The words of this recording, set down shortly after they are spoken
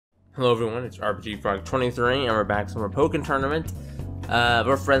Hello everyone, it's RPG Frog 23 and we're back from our Pokken tournament.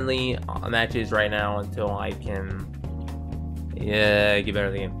 We're friendly matches right now until I can get better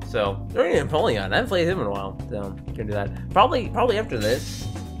at the game. So, we're in Empoleon. I haven't played him in a while, so can do that. Probably after this,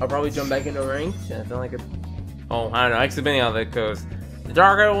 I'll probably jump back into ranked. I feel like oh, I don't know, actually depending on how that goes. The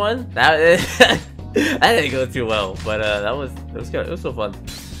Darker one, that didn't go too well, but it was good. It was so fun.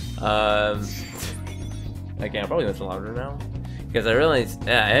 Again, I'm probably much louder now. Because I realized,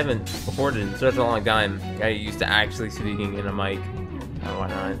 I haven't recorded in such a long time. I used to actually speaking in a mic and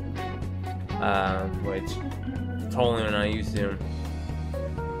whatnot, which totally not used to.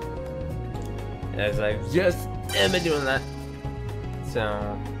 As I've just been doing that.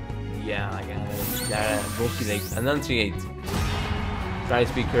 So, yeah, I gotta enunciate, try to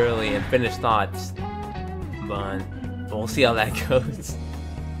speak early and finish thoughts, but we'll see how that goes.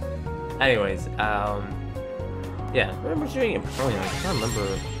 Anyways, yeah, we're doing it. I can't remember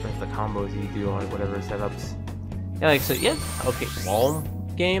the combos you do on whatever setups. Yeah, like, so, yeah, okay, wall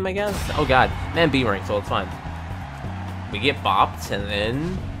game, I guess? Oh god, man, B rank, so it's fine. We get bopped, and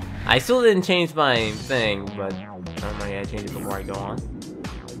then... I still didn't change my thing, but I don't know, I change it before I go on.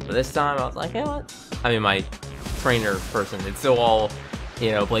 But this time, I was like, hey, what? I mean, my trainer person, it's still all,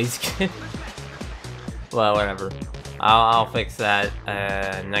 you know, Blaze Kid. Well, whatever. I'll fix that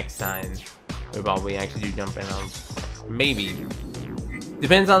next time. We probably actually do jump in on. Maybe.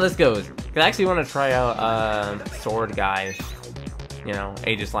 Depends on how this goes. Cause I actually want to try out sword guy. You know,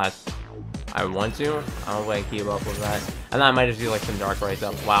 Aegis last. I want to. I don't know if I keep up with that. And then I might just do like some dark rights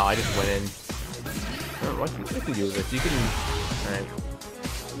up. Wow, I just went in. What can you do with this? You can.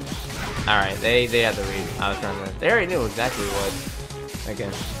 Alright, they had the read. I was trying to. They already knew exactly what.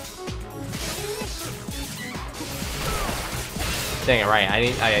 Again. Dang it, right.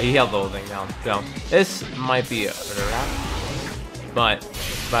 He held the whole thing down. So, this might be a wrap. But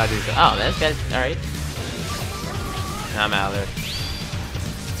I do so. Oh, this guy's alright. I'm out of there.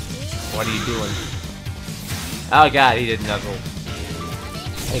 What are you doing? Oh god, he did nuzzle.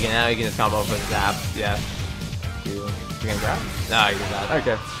 Okay, now you can just combo with zap. Yeah. You gonna grab? No, you can not.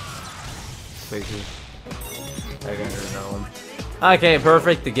 Okay. Please. Okay, there's no one. Okay,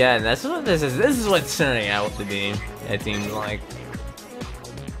 perfect again. That's what this is. This is what it's turning out to be. It seems like.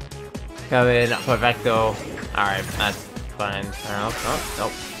 Come in, perfecto. Alright, that's fine. Oh,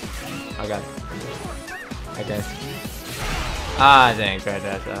 nope. Oh god. Okay. Ah, dang, tried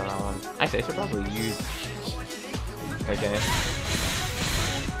that one. Actually, I should probably use. Okay.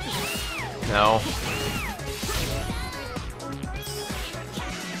 No.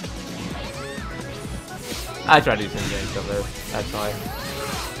 I tried to do some games over there. That's why.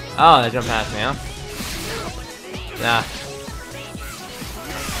 Oh, they jumped past me, huh? Nah.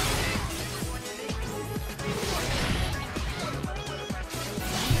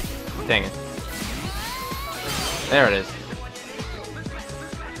 Dang it. There it is.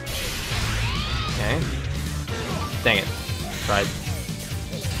 Okay. Dang it. Tried.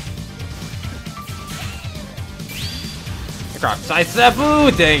 Croc sidestep!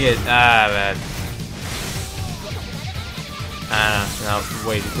 Ooh, dang it! Ah, man. No,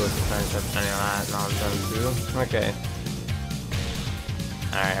 way too close to sidestep. I know that. No, I'm done too. Okay.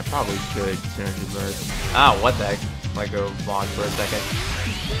 Alright, I probably should synergy burst. Ah, what the heck? Let go vlog for a second.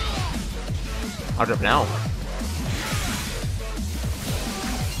 I'll drop now.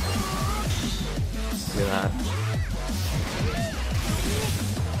 Look at that.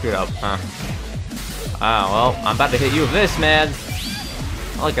 Good up, huh? Ah, well, I'm about to hit you with this, man.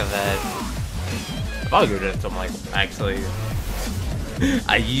 Look at that. I'll probably go to some, like, actually.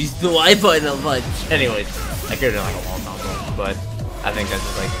 I used the Y button a bunch. Anyways, I could have done like a wall combo, but I think that's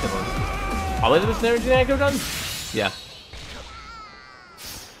just like probably the best energy I could have done. Yeah.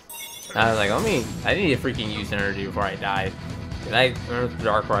 I was like, I need to freaking use energy before I die. I remember the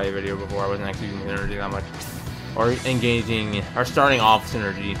Darkrai video before, I wasn't actually using energy that much. Or engaging, or starting off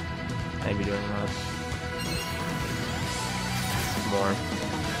synergy. I'd be doing that. More.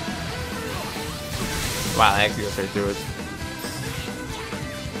 Wow, I actually go straight through it.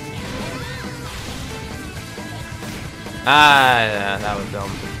 Ah, yeah, that was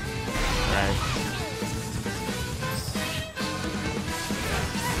dumb. Alright.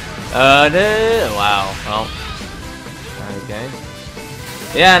 No. Wow. Well. Okay.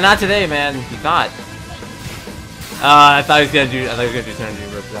 Yeah, not today, man. You thought. I thought he was gonna do. I thought he was gonna do synergy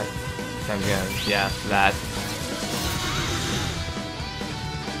versus that. I'm gonna. Yeah, that.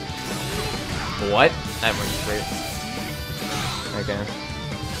 What? That went straight. Okay.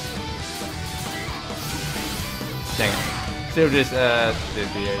 Dang it. So just did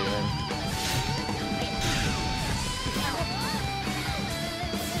the even.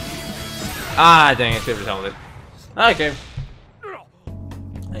 Ah, dang, I should have held it. Okay.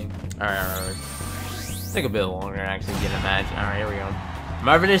 Alright. Take a bit longer to actually get a match. Alright, here we go.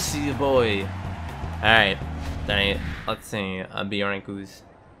 Marvelous boy. Alright. Dang it. Let's see. Biorankus.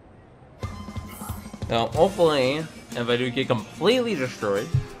 So, hopefully, if I do get completely destroyed,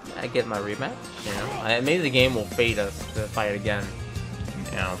 I get my rematch. You know, maybe the game will fade us to fight again.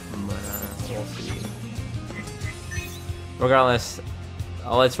 You know, but, we'll see. Regardless,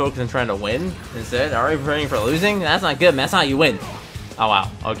 let's focus on trying to win instead. Are we praying for losing? That's not good, man. That's not how you win. Oh,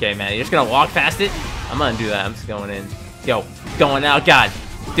 wow. Okay, man. You're just gonna walk past it? I'm gonna do that. I'm just going in. Yo, going out. God,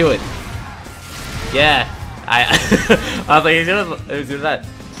 do it. Yeah. I was like, he's gonna do that.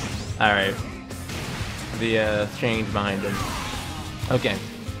 Alright. The change behind him. Okay.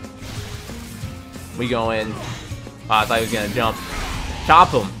 We go in. Oh, I thought he was gonna jump. Chop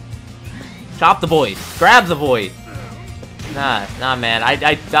him. Chop the boy. Grab the boy. Nah, man.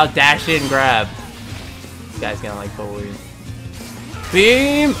 I'll dash in and grab. This guy's gonna like totally.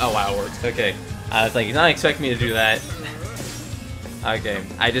 Beam! Oh wow, it works. Okay. I was like, he's not expecting me to do that. Okay.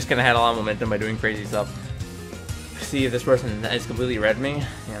 I just kinda had a lot of momentum by doing crazy stuff. See if this person has completely read me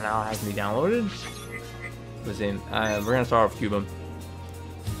and now has me downloaded. Listen, we're gonna start off Cuba.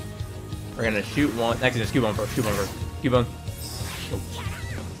 We're gonna shoot one. Actually, just Cuba first. Cuba first. Cuba.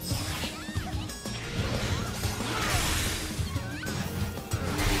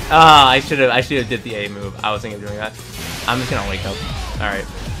 Ah, I should have did the A move. I was thinking of doing that. I'm just gonna wake up. All right,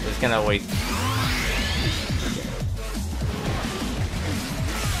 just gonna wait.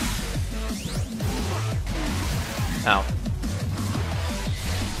 Ow.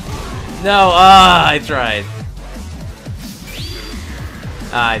 No, I tried.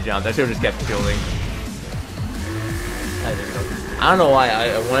 I jumped. I should have just kept shielding. I don't know why.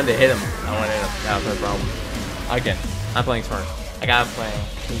 I wanted to hit him. I wanted to hit him. That was no problem. Okay. I'm playing smart. I gotta play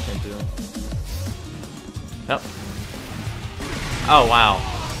defense too. Nope. Oh, wow.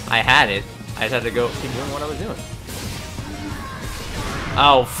 I had it. I just had to go keep doing what I was doing.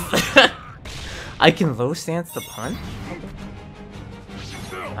 Oh. I can low stance the punch?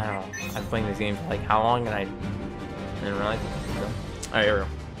 I don't know. I've been playing this game for like how long and I didn't realize it. Alright, here we go.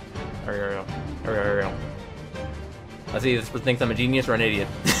 Here we go. Here we go. Let's see if this person thinks I'm a genius or an idiot.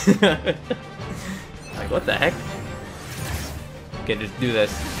 Like, what the heck? Okay, just do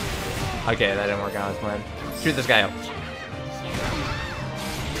this. Okay, that didn't work out as planned. Shoot this guy up.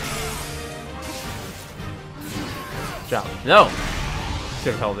 Drop. No!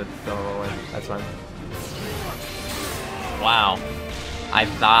 Should have held it. Don't roll in. That's fine. Wow. I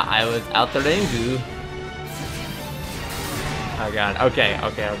thought I was out there in goo. Oh god. Okay,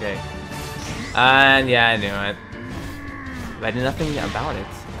 okay, okay. And yeah, I knew it. But I did nothing about it.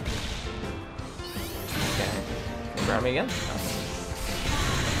 Okay. Can you grab me again? No.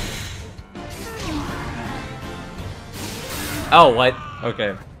 Oh, what?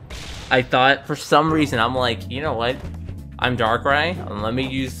 Okay. I thought for some reason I'm like, you know what? I'm Darkrai, and let me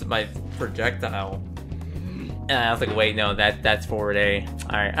use my projectile. And I was like, wait, no, that's forward A.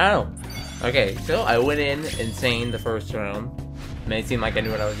 Alright, I don't know. Okay, so I went in insane the first round. Made it seem like I knew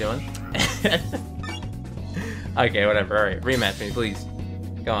what I was doing. Okay, whatever. Alright, rematch me, please.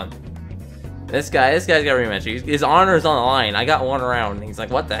 Go on. This guy's got a rematch. His honor is on the line. I got one round. He's like,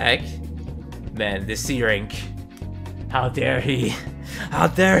 what the heck? Man, this C rank. How dare he? How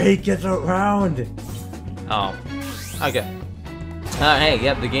dare he get around? Oh. Okay. Hey,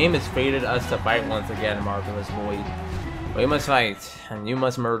 yep, the game has fated us to fight once again, Marvelous Boy. We must fight, and you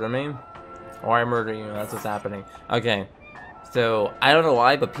must murder me. Or I murder you, that's what's happening. Okay. So, I don't know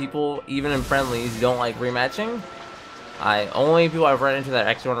why, but people, even in friendlies, don't like rematching. Only people I've run into that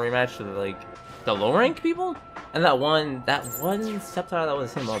actually want to rematch are like the low rank people? And that one Sceptile that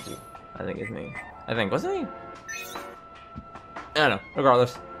was him level, I think is me. I think, wasn't he? I don't know,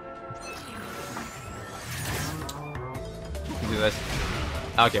 regardless. Do this.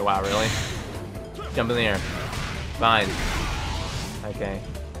 Okay, wow, really? Jump in the air. Fine. Okay.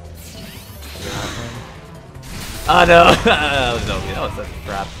 Oh no! That was OP. That was such a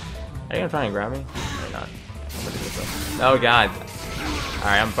crap. Are you gonna try and grab me? Or not? Oh god.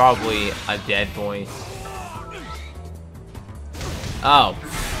 Alright, I'm probably a dead boy. Oh.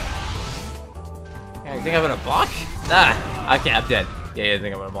 Yeah, you think I'm gonna block? Ah! Okay, I'm dead. Yeah, I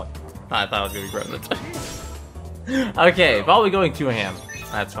think I'm gonna block. I thought I was gonna be grabbed. Okay, probably going to ham.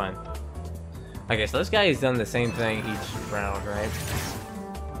 That's fine. Okay, so this guy has done the same thing each round, right?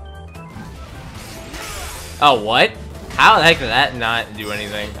 Oh, what? How the heck did that not do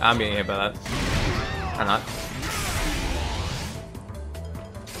anything? I'm getting hit by that. Or not.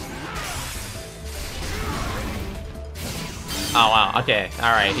 Oh wow, okay,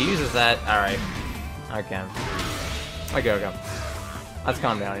 alright, he uses that, alright. Okay. Okay. Let's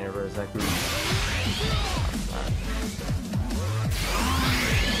calm down here for a sec.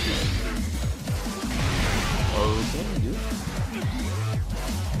 Okay, dude.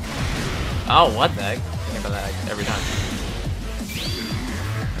 Oh, what the heck? Think about that every time.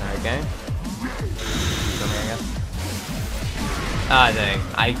 Okay. Something, I guess. Ah, dang.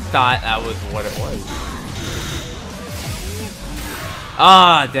 I thought that was what it was.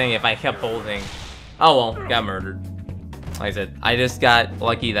 Ah, dang, if I kept holding. Oh well, got murdered. Like I said, I just got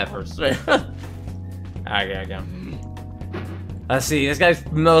lucky that first. Okay. Let's see, this guy's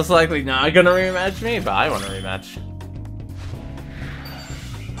most likely not gonna rematch me, but I want to rematch.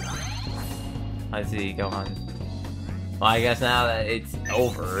 I see, go on. Well, I guess now that it's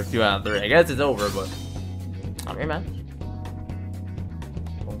over, 2 out of 3. I guess it's over, but I'll rematch.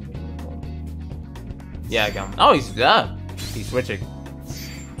 Yeah, go. Oh, he's switching.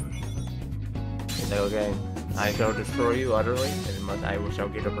 He's like, okay, I shall destroy you utterly, and I shall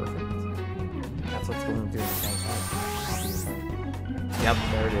get a perfect. That's what's going through the same time. Yep,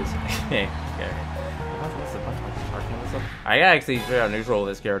 there it is. Okay. I gotta actually figure out neutral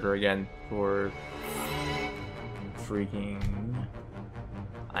this character again for freaking.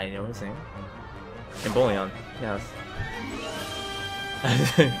 I know his name. Empoleon. Yes.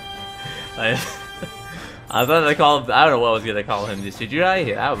 I thought they called. I don't know what I was gonna call him. Did you die?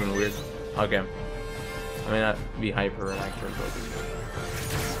 Yeah, that would've been weird. Okay. I may not be hyper and actor, but.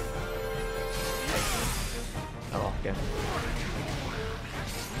 Oh, okay.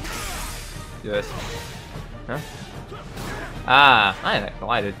 Do this. Huh? Ah, I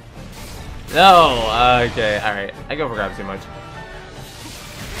collided. No! Okay, alright. I go for grabs too much.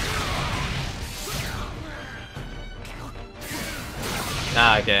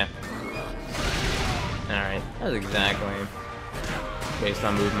 Ah, okay. Alright. That's exactly based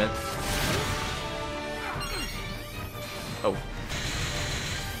on movement. Oh.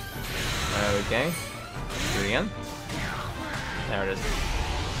 Okay. Do it again. There it is.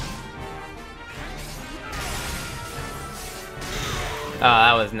 Oh,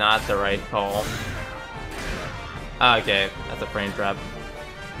 that was not the right call. Oh, okay, that's a frame trap.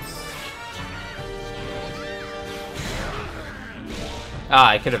 Ah,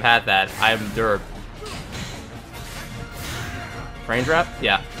 I could have had that. I'm derp. Frame trap?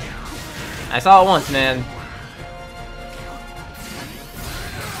 Yeah. I saw it once, man.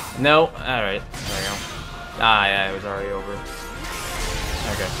 No. Alright. There we go. Ah, yeah, it was already over.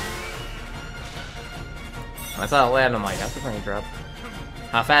 Okay. I saw it land, I'm like, that's a frame trap.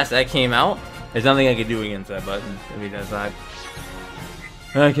 How fast that came out, there's nothing I can do against that button if he does that.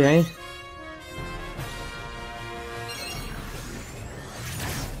 Okay.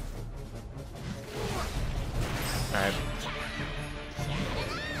 Alright.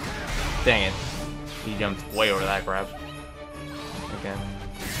 Dang it. He jumped way over that crap. Okay.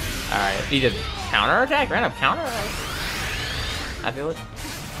 Alright, he did counter attack? Random counter attack? I feel it.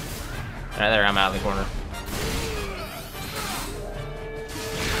 Alright, there, I'm out of the corner.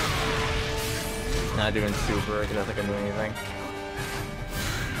 Not doing super because I don't think I'm doing anything.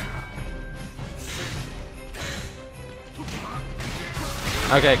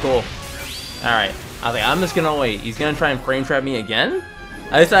 Okay, cool. Alright. I was like, I'm just gonna wait. He's gonna try and frame trap me again?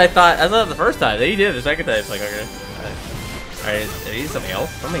 I thought the first time. Then he did it the second time. It's like, okay. Alright, is he something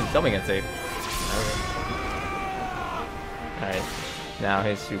else? Something gonna say. Alright. Now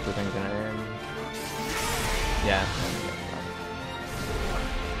his super thing's gonna end. Yeah.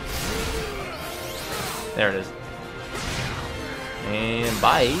 There it is. And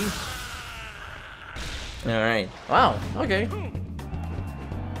bye. Alright. Wow, okay.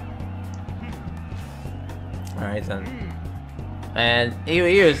 Alright then. And he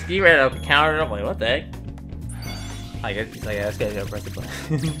ran up the counter and I'm like, what the heck? He's like, yeah, this guy's gonna press the button.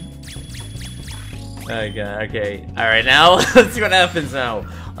 Okay. Alright, now let's see what happens now.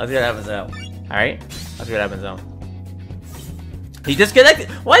 Alright? Let's see what happens now. He disconnected.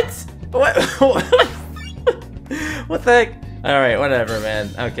 What? What? What the heck? Alright, whatever, man.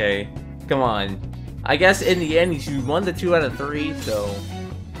 Okay. Come on. I guess in the end, you won the 2 out of 3, so...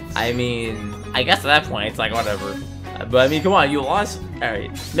 I mean... I guess at that point, it's like, whatever. But, I mean, come on, you lost...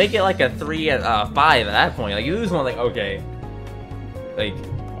 Alright. Make it like a 3 at 5 at that point. Like, you lose one, like, okay. Like...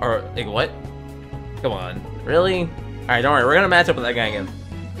 Or, like, what? Come on. Really? Alright, don't worry. We're gonna match up with that guy again.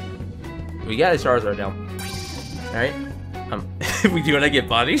 We got his Charizard down. Alright? We do want to get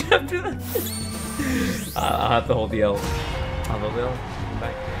bodied after that? I'll have to hold the L. I'll hold the L.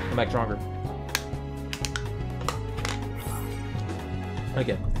 Come back stronger.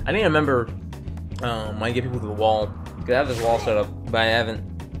 Okay. I need to remember when I get people to the wall Cause I have this wall set up, but I haven't.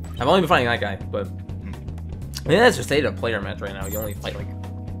 I've only been fighting that guy, but I mean that's just state of player match right now. You only fight like I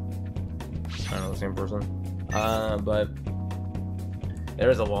don't know the same person. But there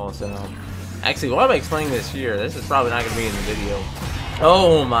is a wall set up. Actually, what am I explaining this here? This is probably not gonna be in the video.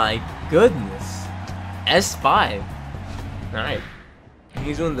 Oh my goodness, S5. All right,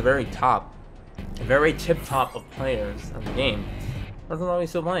 he's one of the very top, very tip top of players of the game. Doesn't know he's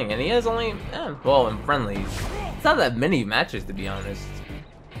still playing, and he has only, well, in friendlies, it's not that many matches to be honest.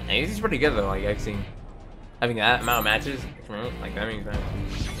 And he's pretty good though. Like I've seen, having that amount of matches, like that means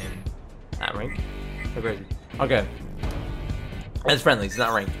that rank, so crazy. Okay, it's friendlies, it's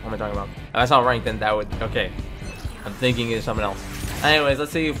not ranked. What am I talking about? If I saw ranked, then that would okay. I'm thinking it's something else. Anyways,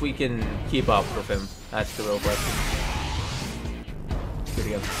 let's see if we can keep up with him. That's the real question. Here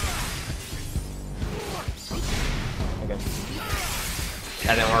we go. Okay.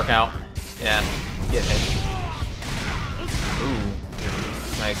 That didn't work out. Yeah. Get hit. Ooh.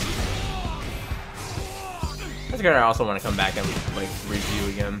 Nice. That's good. I also want to come back and like review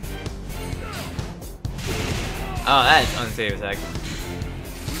again. Oh, that's unsafe attack.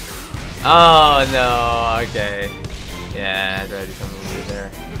 Oh no. Okay. Yeah, I tried to do something weird there.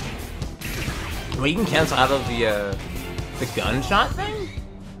 Well, you can cancel out of the gunshot thing.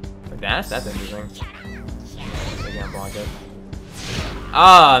 Like that's interesting. I can't block it.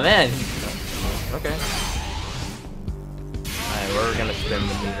 Oh man. Okay. Alright, we're gonna spin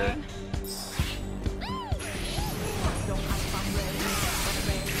the meter.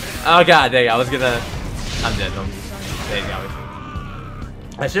 Oh god, dang, I was gonna. I'm dead. There you go.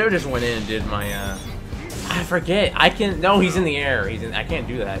 I should have just went in and did my. I forget. I can. No, he's in the air. He's in. I can't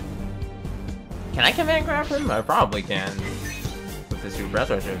do that. Can I command grab him? I probably can. With the super. That's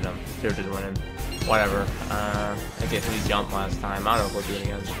what I should have done. Should have just went in. Whatever. Okay, so he jumped last time. I don't know if we'll do it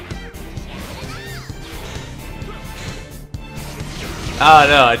again. Oh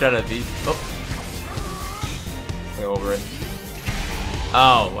no, I tried to beat. Oh. Go over it.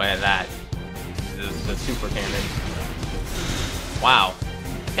 Oh, wait, that. The super cannon. Wow.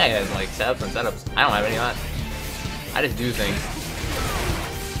 This guy has like setups and setups. I don't have any of that. I just do things.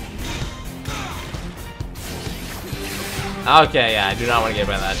 Okay, yeah, I do not want to get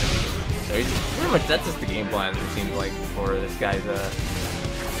by that. So he's pretty much, that's just the game plan, it seems like, for this guy's,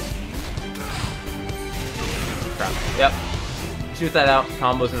 crap. Yep. Shoot that out,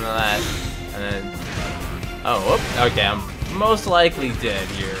 combos into that, and then... Oh, whoop. Okay, I'm most likely dead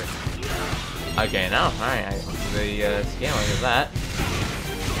here. Okay, no, alright, the scaling is that.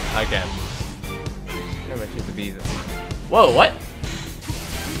 Okay. Pretty much just to be this. Whoa, what?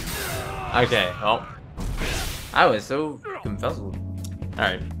 Okay, well. I was so confuzzled.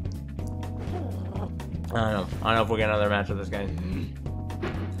 Alright. I don't know if we'll get another match with this guy.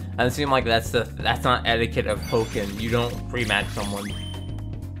 Doesn't seem like that's not etiquette of Pokken. You don't rematch someone.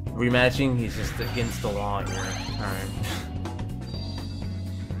 Rematching, he's just against the law here. Alright.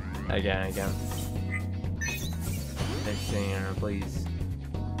 Again. Let's see, please.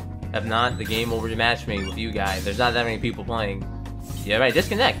 If not, the game will rematch me with you guys. There's not that many people playing. Yeah, right,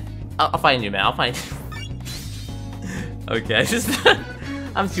 disconnect. I'll find you, man. I'll find you. Okay,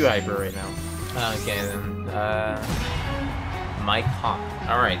 I'm too hyper right now. Okay, then, Mike Hawk.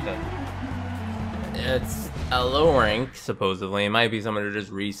 Alright, then. It's a low rank, supposedly. It might be someone who just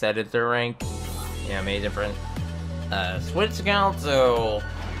reset it their rank. Yeah, made different, Switch account, so...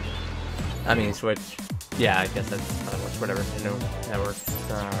 I mean, Switch. Yeah, I guess that's whatever, network.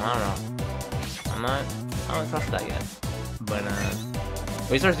 So, I don't know. I don't trust that yet. But,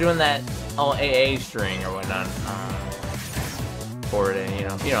 when he starts doing that all AA string or whatnot, forward in, you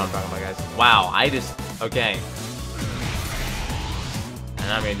know what I'm talking about, guys. Wow, okay.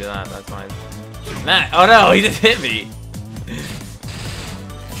 And I'm gonna do that, that's fine. Matt, oh no, he just hit me!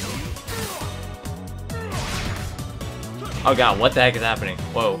 Oh god, what the heck is happening?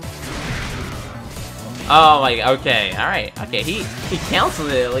 Whoa. Oh my, okay, alright. Okay, he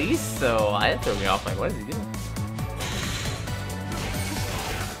canceled it at least, so that threw me off, like, what is he doing?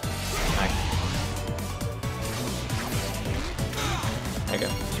 Okay.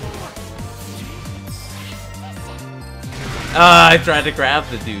 I tried to grab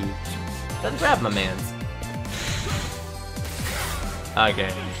the dude. Doesn't grab my mans. Okay,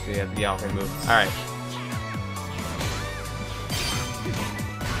 so you have the alpha move. Alright.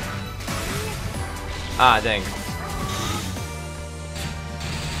 Ah, dang.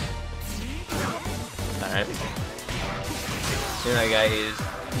 Alright. See, that guy is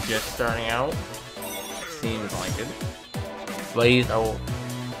just starting out. Seems like it. But he's old.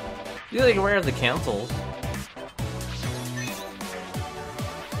 He's like aware of the cancels.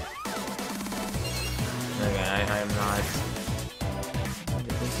 Okay, I am not.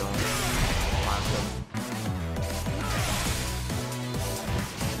 Get this going. Blast him.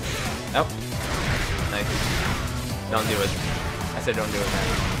 Oh. Nice. Don't do it. I said don't do it,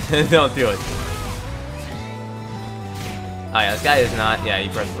 man. Don't do it. Oh yeah, this guy is not. Yeah, he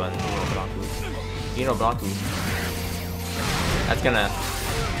pressed the button. Inobraku. That's gonna.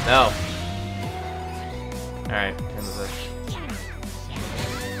 No. Alright, end of this.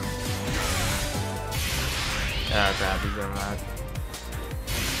 Oh crap, he's doing that.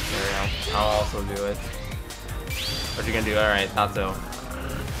 There we go. I'll also do it. What you gonna do? Alright, thought so.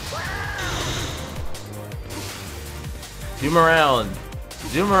 Zoom around!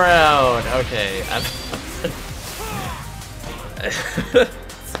 Zoom around! Okay. I'm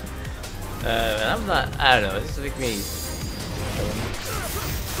not. I don't know. This is like me.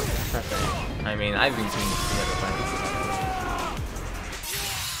 I mean, I've been seeing other fights.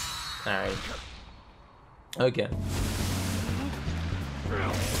 Alright. Okay.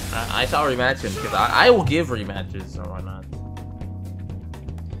 I shall rematch him because I will give rematches, so why not?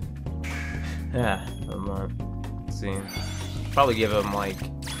 Yeah, let's see. Probably give him like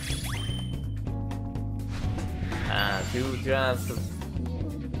 3 out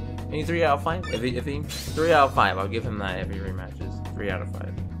of 5. If he 3 out of 5, I'll give him that every rematches. 3 out of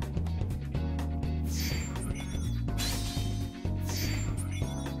 5.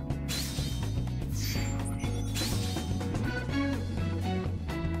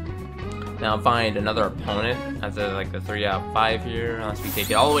 Now find another opponent. That's like a 3 out of 5 here, unless we take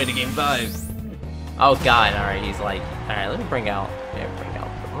it all the way to game 5. Oh god! All right, he's like, all right. Let me bring out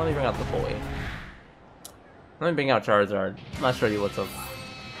the boy. Let me bring out Charizard. I'm not sure you what's up.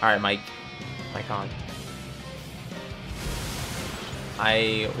 All right, Mike on.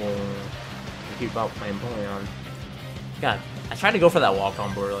 I will keep out my Empoleon. God, I tried to go for that wall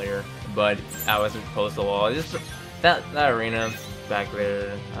combo earlier, but I wasn't close to the wall. Just that arena back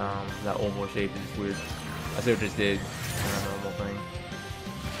there, that oval shape is weird. I sort of just did a normal thing.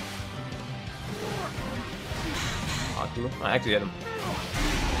 I actually hit him.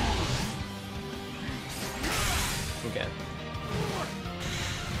 Okay.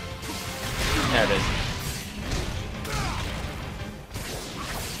 There it is.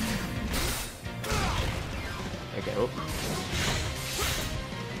 Okay, oh.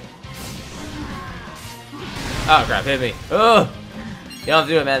 Oh crap, hit me. Oh! You don't have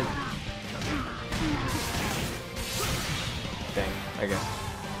to do it, man. Dang, okay.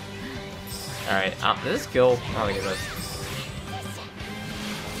 Alright, this kill, I don't think it does.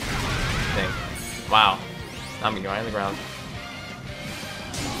 Dang. Wow. I'm gonna go right on the ground.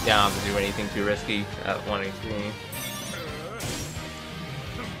 Yeah, I don't have to do anything too risky at 1 HP.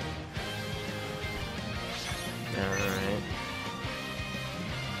 Alright.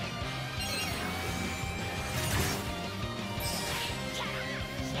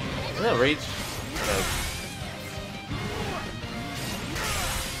 Is that reach? Okay.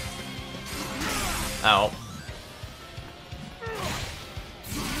 Ow.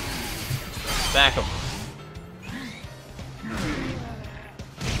 Back him.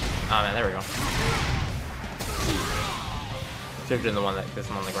 Oh man, there we go. Should've been the one that gets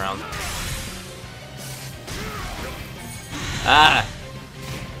him on the ground. Ah!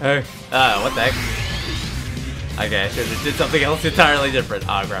 Hey. Ah, what the heck? Okay, I should've did something else entirely different.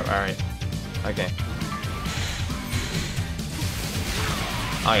 Oh crap, alright. Okay.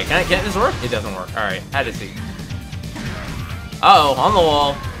 Okay, can this work? It doesn't work. Alright, had to see. Uh oh, on the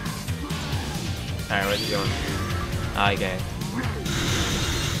wall. Alright, what's he doing? Okay.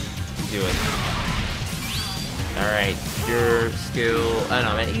 Do it. Alright, pure skill. I don't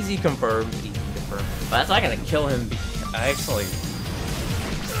know, man. Easy confirmed. Easy confirmed. But that's not gonna kill him. Actually.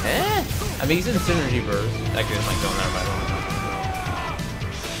 Eh? I mean, he's in synergy burst. Actually, this might kill him there, but I don't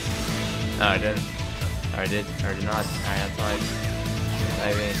know. No, I didn't. Or I did. Or I did not. Alright, that's fine.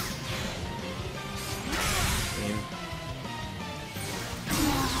 I mean.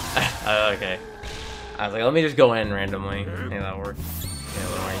 Okay. I was like, let me just go in randomly. Yeah, that'll work. Yeah,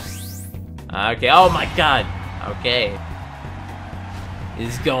 that'll work. Okay, oh my god! Okay.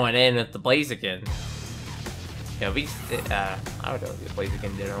 He's going in with the Blaziken. Yeah, we I would go with the Blaziken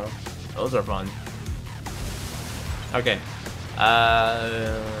in general. Those are fun. Okay.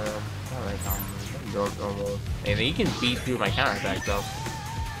 Normal. And he can beat through my counterattack though.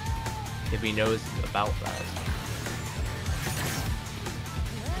 If he knows about that.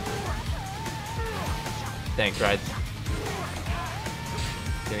 Thanks, Ride.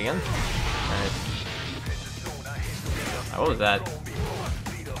 Hit again? Alright. What was that?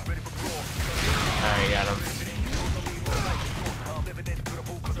 Alright, got him.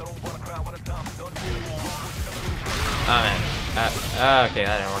 Oh man. Okay,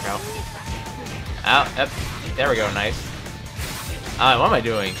 that didn't work out. Yep. There we go, nice. What am I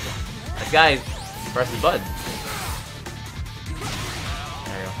doing? This guy presses buttons.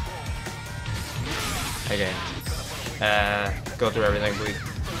 There we go. Okay. Go through everything, please.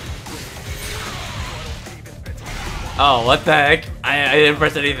 Oh, what the heck? I didn't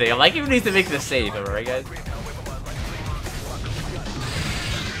press anything. I'm like, even needs to make this safe, alright, guys?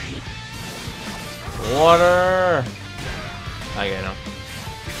 Water! Okay, no.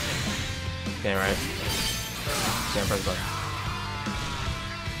 Okay, right. Can't press the button.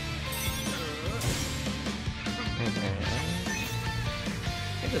 Okay.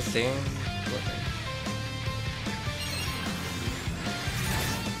 It's the same.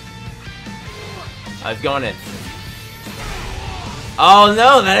 I was going in. Oh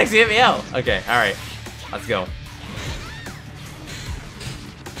no, that actually hit me out. Okay, alright. Let's go.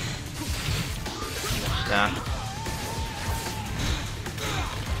 Nah.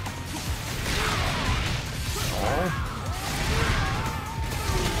 Oh.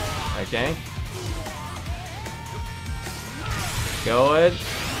 Okay. Good.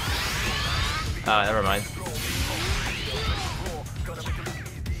 Oh, never mind.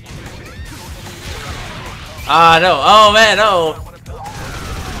 Ah, no. Oh, man, no.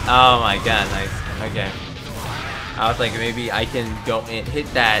 Oh, my God. Nice. Okay. I was like, maybe I can go and hit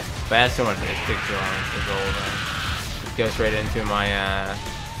that. But I have so much picture on it. Just go straight into my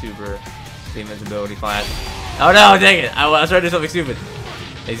super invincibility class. Oh, no. Dang it. I was trying to do something stupid.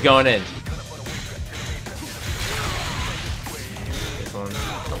 He's going in. This one.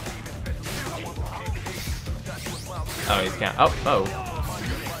 Oh, he's count. Oh.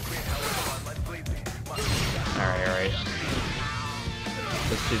 Alright.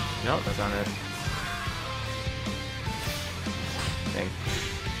 This should. No, that's not it. Dang.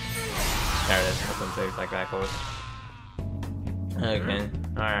 There it is. That's what I'm like that close. Okay.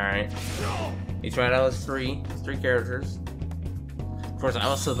 Alright. Each one out was three characters. Of course, I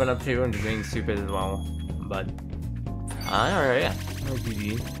was slipping up too and just being stupid as well. But. Alright, yeah.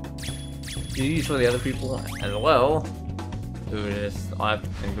 GG. GG's for the other people as well. Who just left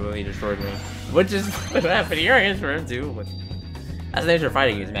and completely destroyed me. Which is what happened here is for him too. But that's the nature of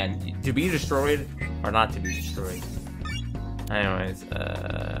fighting games, man. To be destroyed or not to be destroyed. Anyways,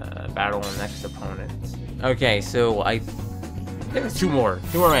 battle the next opponent. Okay, so I think there's two more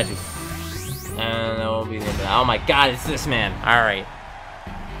matches. And that will be the end of that. Oh my god, it's this man. Alright.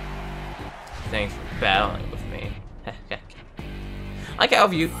 Thanks for battling with me. I like how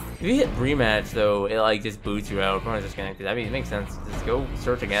if you hit rematch though, it like just boots you out. Opponent's disconnected. I mean, it makes sense. Just go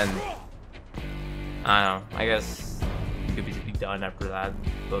search again. I don't know. I guess you could just be done after that.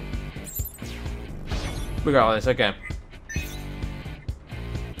 But regardless, okay.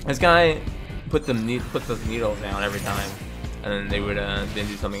 This guy put the needles down every time, and then they would then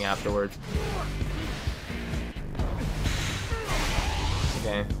do something afterwards.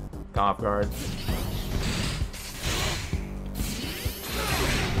 Okay, off guard.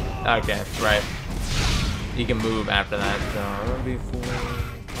 Okay, right. You can move after that, so I'm gonna be full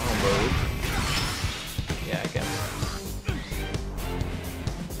mode. Yeah, I can.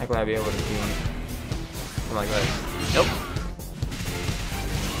 How could I be able to do something like this? Nope.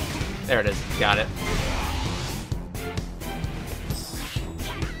 There it is. Got it.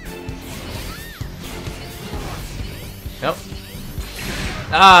 Nope.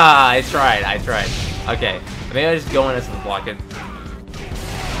 Ah, I tried. Okay. Maybe I just go in as the block it.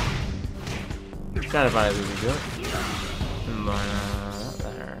 Trying to find out if we can do it. But, not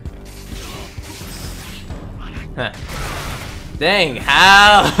there. Huh. Dang,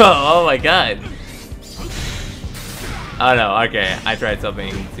 how? Oh my god. Oh no, okay. I tried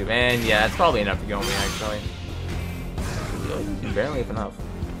something too. And yeah, it's probably enough to kill me actually. Barely enough.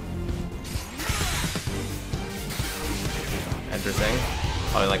 Interesting.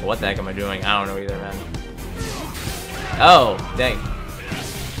 Probably like, what the heck am I doing? I don't know either, man. Oh, dang.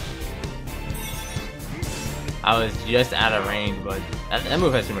 I was just out of range, but that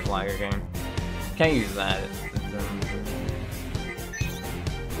move has too much lag, okay? Can't use that.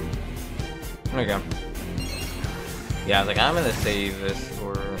 Okay. Yeah, I was like, I'm gonna save this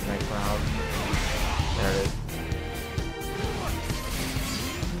for next round. There it is.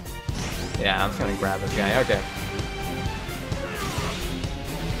 Yeah, I'm just gonna grab this guy. Okay.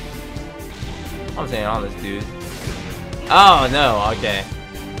 I'm staying on this dude. Oh no, okay.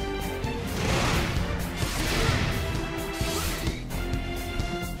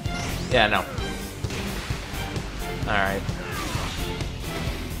 Yeah, no. Alright.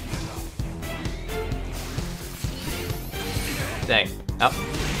 dang. Oh.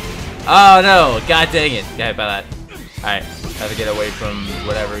 Oh no! God dang it! Got hit by that. Alright, have to get away from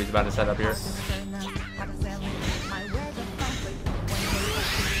whatever he's about to set up here.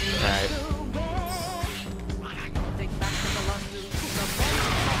 Alright.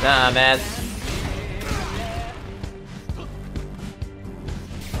 Nah, man.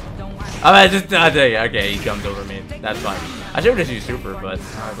 Oh, man, just dang it. Okay, he jumped over me. That's fine. I should have just used super, but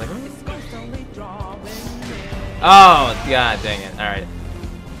I was like, oh, god dang it. Alright.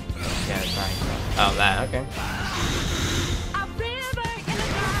 Yeah, it's fine. Oh, that, okay.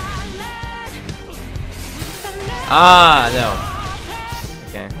 Ah, no.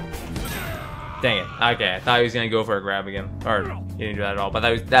 Okay. Dang it. Okay, I thought he was gonna go for a grab again. Or, he didn't do that at all, but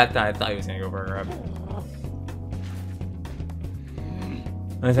that time I thought he was gonna go for a grab.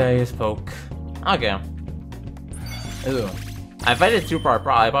 I thought he was poke. Okay. Ooh. If I did super, I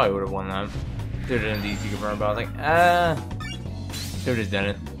probably would have won that. Should have done DC confirm, but I was like, should have just done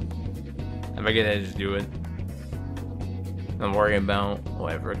it. If I get it, just do it. I'm worrying about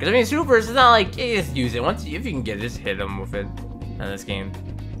whatever. Because I mean, supers, it's not like you just use it. Once if you can get it, just hit him with it in this game.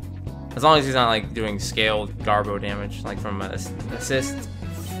 As long as he's not like doing scaled garbo damage, like from an assist,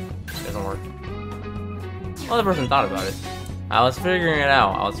 it doesn't work. Well, the person thought about it. I was figuring it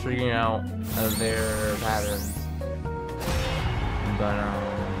out. I was figuring out their patterns, but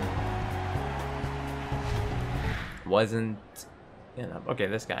wasn't enough. Okay,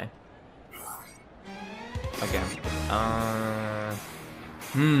 this guy. Okay. I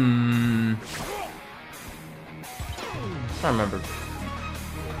don't remember.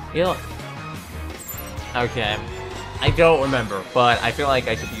 You know. Okay. I don't remember, but I feel like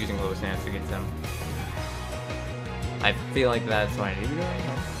I should be using low stance against them. I feel like that's what I need to do.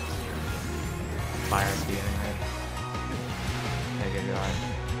 Fire speed anyway.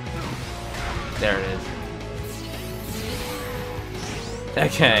 There it is.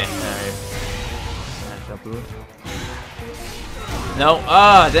 Okay, alright. No,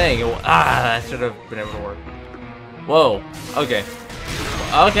 dang. That should have been able to work. Whoa, okay.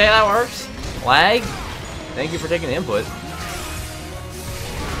 Okay, that works. Lag? Thank you for taking the input.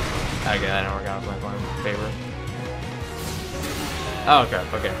 Okay, that didn't work out in my favor. Oh,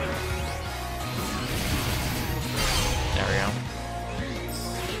 crap, okay. There we go.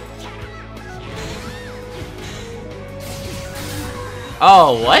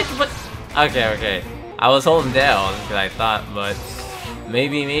 Oh, what? What? Okay, okay. I was holding down because I thought, but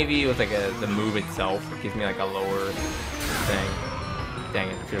maybe it was like the move itself gives me like a lower thing. Dang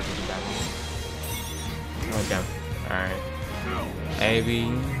it, it feels like that. Okay, alright. Maybe.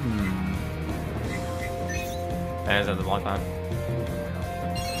 I just have to block that.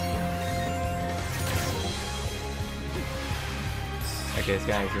 Okay, this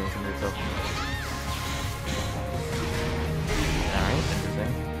guy is doing some good stuff. Alright,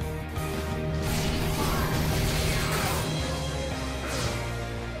 interesting.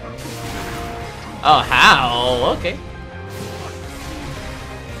 Oh, how? Okay.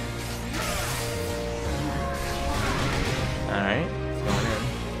 Alright, it's going in.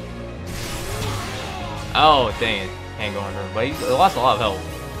 Oh, dang it. Can't go under. But he lost a lot of health.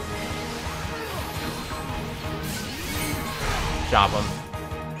 Chop him.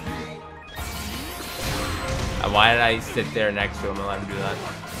 Why did I sit there next to him and let him do that?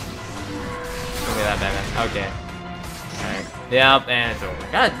 Give me that, Batman. Okay. Alright. Yep, and it's over.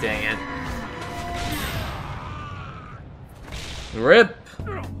 God dang it. RIP!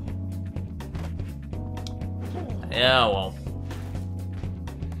 Yeah, well.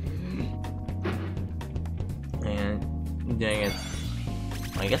 And dang it.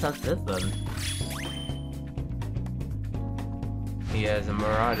 I guess that's it then. He has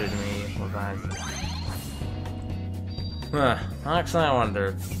marauded me with that. Actually, I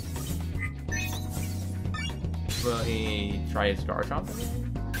wonder. Will he try his Scar Chomp?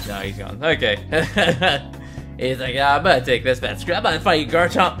 No, he's gone. Okay. He's like, yeah, I'm gonna take this bad screw. I'm gonna fight you,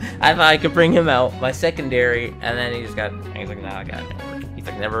 Garchomp. I thought I could bring him out, my secondary, and then he just got. He's like, nah, I got it. He's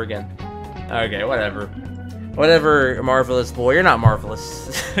like, never again. Okay, whatever. Whatever, marvelous boy. You're not marvelous.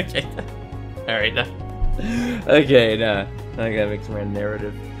 Okay. Alright, no. Okay, nah. I gotta make some random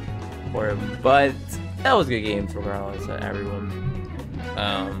narrative for him. But that was good games regardless, everyone.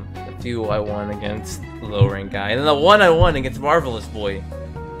 The few I won against the low rank guy, and then the one I won against Marvelous Boy.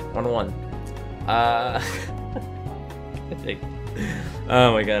 1-1.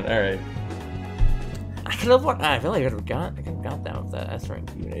 Oh my god, alright. I could have won. I feel like I could have got that with that S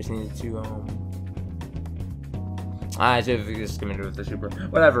rank. I just needed to I should have just skimmed it with the super.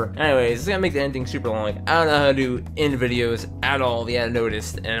 Whatever. Anyways, it's gonna make the ending super long. I don't know how to do end videos at all, if you hadn't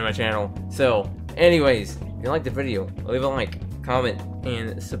noticed, in my channel. So, anyways, if you liked the video, leave a like. comment,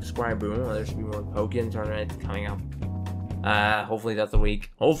 and subscribe, boom. There should be more Pokken tournament coming up. Hopefully that's the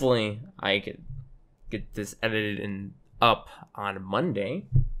week. Hopefully I could get this edited and up on Monday.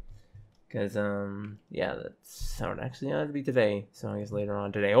 Because, yeah, that's how it actually ought to be today. So I guess later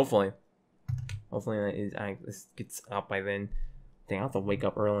on today, hopefully. Hopefully this gets up by then. Dang, I'll have to wake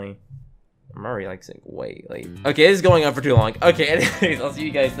up early. I'm already, like, way late. Okay, this is going on for too long. Okay, anyways, I'll see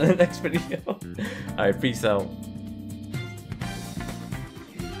you guys in the next video. Alright, peace out.